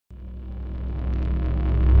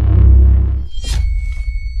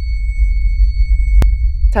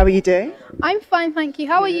How are you doing? I'm fine, thank you.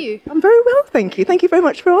 How are you? I'm very well, thank you. Thank you very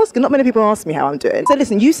much for asking. Not many people ask me how I'm doing. So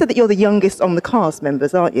listen, you said that you're the youngest on the cast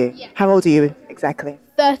members, aren't you? Yeah. How old are you exactly?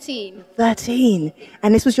 13. 13.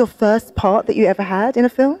 And this was your first part that you ever had in a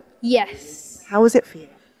film? Yes. How was it for you?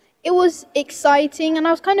 It was exciting and I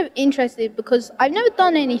was kind of interested because I've never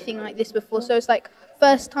done anything like this before, so it's like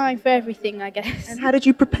first time for everything, I guess. And how did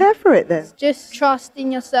you prepare for it then? Just trust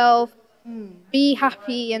in yourself, be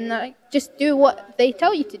happy and just do what they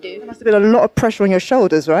tell you to do. There must have been a lot of pressure on your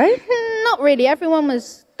shoulders, right? Not really. Everyone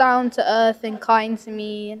was down to earth and kind to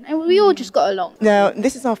me and we all just got along. Now,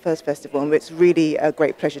 this is our first festival and it's really a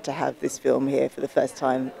great pleasure to have this film here for the first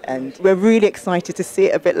time and we're really excited to see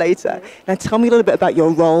it a bit later. Now, tell me a little bit about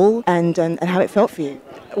your role and how it felt for you.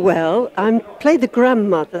 Well, I play the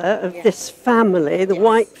grandmother of this family, the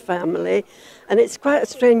White family, and it's quite a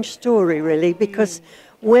strange story, really, because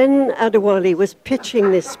when S.O.U.L was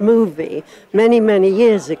pitching this movie many, many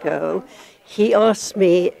years ago, he asked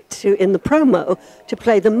me to, in the promo, to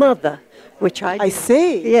play the mother, which I did. I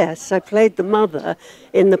see. Yes, I played the mother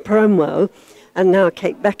in the promo. And now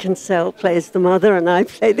Kate Beckinsale plays the mother and I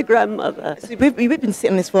play the grandmother. So we've been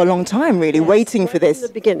sitting on this for a long time, really, waiting for this. From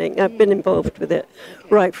the beginning. I've been involved with it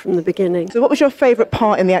right from the beginning. So what was your favourite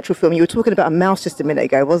part in the actual film? You were talking about a mouse just a minute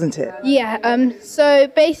ago, wasn't it? Yeah, so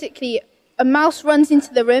basically a mouse runs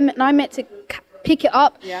into the room and I meant to pick it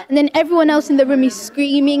up and then everyone else in the room is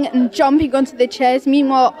screaming and jumping onto the chairs.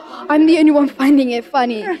 Meanwhile, I'm the only one finding it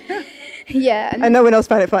funny. Yeah. And no one else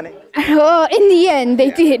found it funny? Well, in the end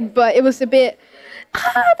they did, but it was a bit,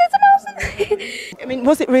 there's a mouse in there. I mean,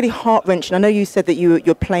 was it really heart-wrenching? I know you said that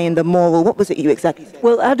you're playing the moral. What was it you exactly said?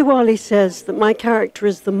 Well, S.O.U.L says that my character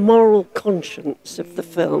is the moral conscience of the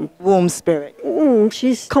film. Warm spirit.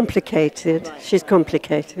 She's complicated. She's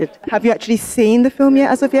complicated. Have you actually seen the film yet,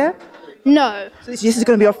 as of yet? No. So this is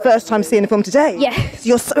going to be your first time seeing the film today? Yes. So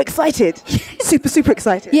you're so excited. Super, super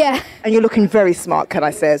excited. Yeah. And you're looking very smart, can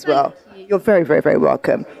I say, as well. You're very, very, very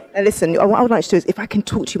welcome. And listen, what I would like to do is if I can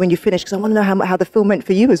talk to you when you finish, because I want to know how the film went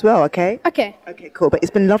for you as well, okay? Okay. Okay, cool. But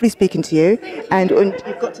it's been lovely speaking to you. And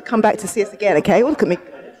you've got to come back to see us again, okay? Oh, look at me.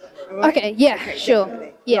 Right? Okay, yeah, Okay, sure.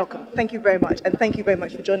 definitely. Yeah. Welcome. Thank you very much. And thank you very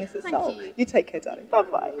much for joining us at S.O.U.L. You take care, darling.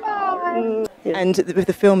 Bye-bye. Bye. And with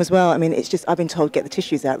the film as well, I mean, it's just, I've been told, get the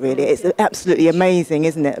tissues out, really. It's absolutely amazing,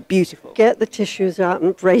 isn't it? Beautiful. Get the tissues out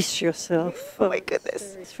and brace yourself. Oh, my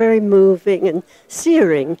goodness. It's very moving and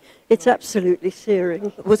searing. It's absolutely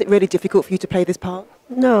searing. Was it really difficult for you to play this part?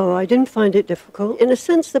 No, I didn't find it difficult. In a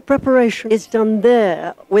sense, the preparation is done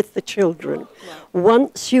there with the children.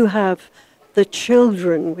 Once you have the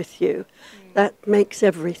children with you, that makes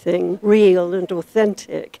everything real and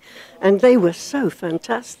authentic. And they were so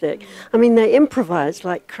fantastic. I mean, they improvised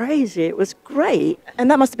like crazy. It was great.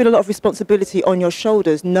 And that must have been a lot of responsibility on your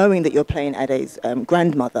shoulders, knowing that you're playing Ade's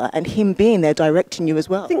grandmother and him being there directing you as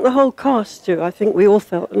well. I think the whole cast do. I think we all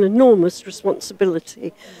felt an enormous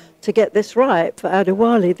responsibility to get this right. For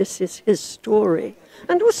S.O.U.L, this is his story.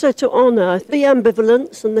 And also to honour the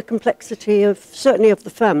ambivalence and the complexity of, certainly of the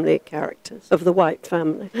family characters, of the White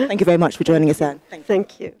family. Thank you very much for joining us, Anne.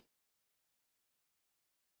 Thank you.